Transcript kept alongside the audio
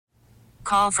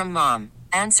call from mom.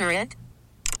 Answer it.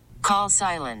 Call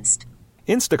silenced.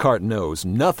 Instacart knows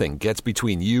nothing gets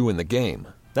between you and the game.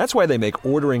 That's why they make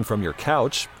ordering from your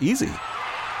couch easy.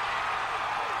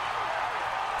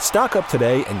 Stock up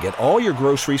today and get all your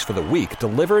groceries for the week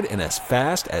delivered in as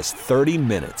fast as 30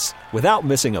 minutes without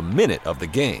missing a minute of the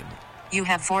game. You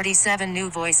have 47 new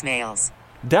voicemails.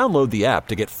 Download the app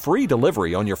to get free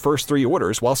delivery on your first 3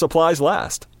 orders while supplies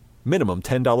last. Minimum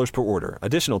 $10 per order.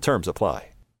 Additional terms apply.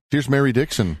 Here's Mary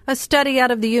Dixon. A study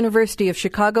out of the University of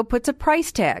Chicago puts a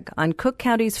price tag on Cook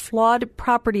County's flawed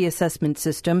property assessment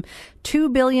system,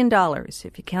 $2 billion,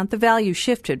 if you count the value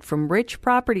shifted from rich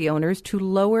property owners to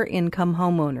lower-income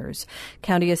homeowners.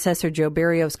 County Assessor Joe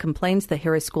Berrios complains the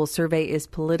Harris School survey is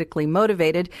politically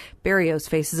motivated. Berrios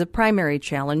faces a primary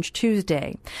challenge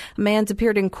Tuesday. A man's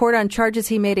appeared in court on charges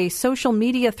he made a social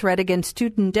media threat against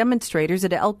student demonstrators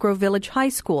at Elk Grove Village High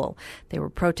School. They were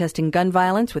protesting gun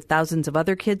violence with thousands of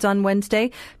other kids on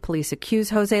Wednesday. Police accuse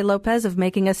Jose Lopez of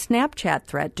making a Snapchat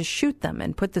threat to shoot them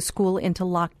and put the school into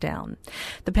lockdown.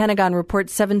 The Pentagon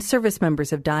reports 7 service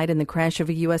members have died in the crash of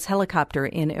a U.S. helicopter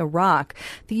in Iraq.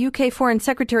 The UK Foreign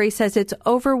Secretary says it's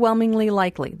overwhelmingly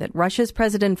likely that Russia's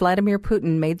President Vladimir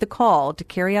Putin made the call to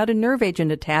carry out a nerve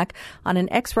agent attack on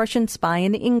an ex-Russian spy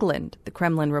in England. The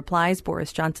Kremlin replies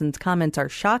Boris Johnson's comments are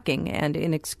shocking and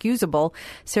inexcusable.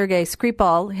 Sergei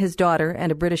Skripal, his daughter,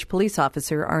 and a British police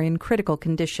officer are in critical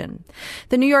condition.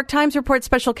 The New York Times reports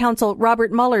special counsel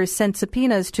Robert Mueller sent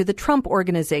subpoenas to the Trump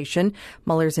Organization.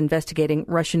 Mueller's investigating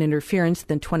Russian interference in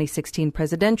the 2016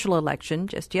 presidential election.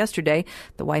 Just yesterday,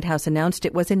 the White House announced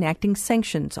it was enacting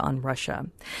sanctions on Russia.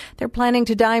 They're planning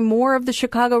to dye more of the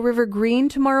Chicago River green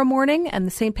tomorrow morning, and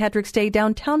the St. Patrick's Day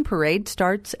downtown parade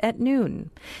starts at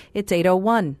noon. It's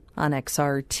 8:01 on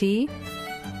XRT.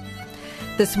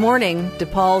 This morning,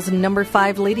 DePaul's number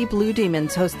 5 Lady Blue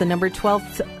Demons host the number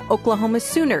 12th Oklahoma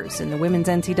Sooners in the women's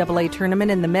NCAA tournament.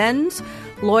 In the men's,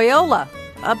 Loyola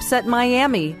upset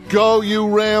Miami. Go, you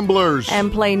Ramblers!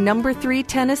 And play number 3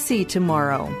 Tennessee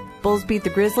tomorrow. Bulls beat the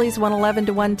Grizzlies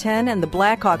 111-110, and the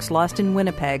Blackhawks lost in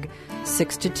Winnipeg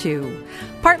 6-2.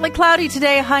 Partly cloudy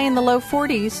today, high in the low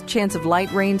 40s. Chance of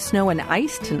light rain, snow, and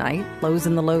ice tonight. Lows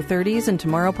in the low 30s, and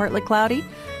tomorrow partly cloudy.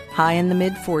 High in the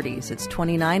mid-40s. It's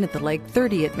 29 at the lake,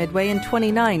 30 at Midway, and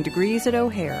 29 degrees at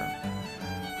O'Hare.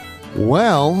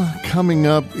 Well, coming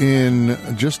up in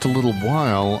just a little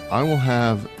while, I will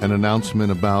have an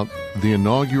announcement about the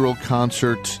inaugural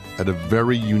concert at a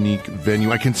very unique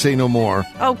venue. I can say no more.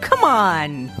 Oh, come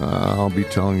on. I'll be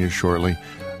telling you shortly.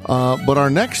 But our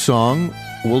next song,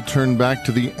 we'll turn back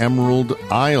to the Emerald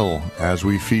Isle as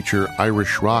we feature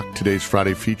Irish rock. Today's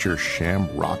Friday feature, Sham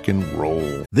Rock and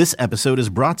Roll. This episode is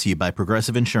brought to you by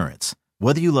Progressive Insurance.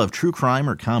 Whether you love true crime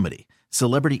or comedy,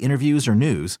 celebrity interviews or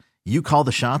news, you call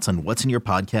the shots on what's in your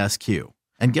podcast queue.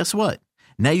 And guess what?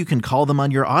 Now you can call them on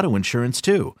your auto insurance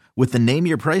too with the Name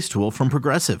Your Price tool from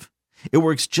Progressive. It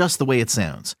works just the way it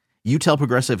sounds. You tell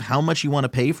Progressive how much you want to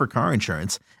pay for car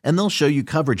insurance, and they'll show you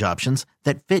coverage options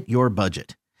that fit your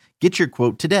budget. Get your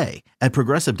quote today at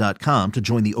Progressive.com to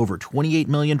join the over 28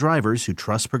 million drivers who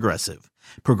trust Progressive.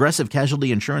 Progressive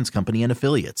Casualty Insurance Company and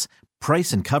Affiliates.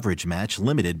 Price and coverage match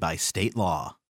limited by state law.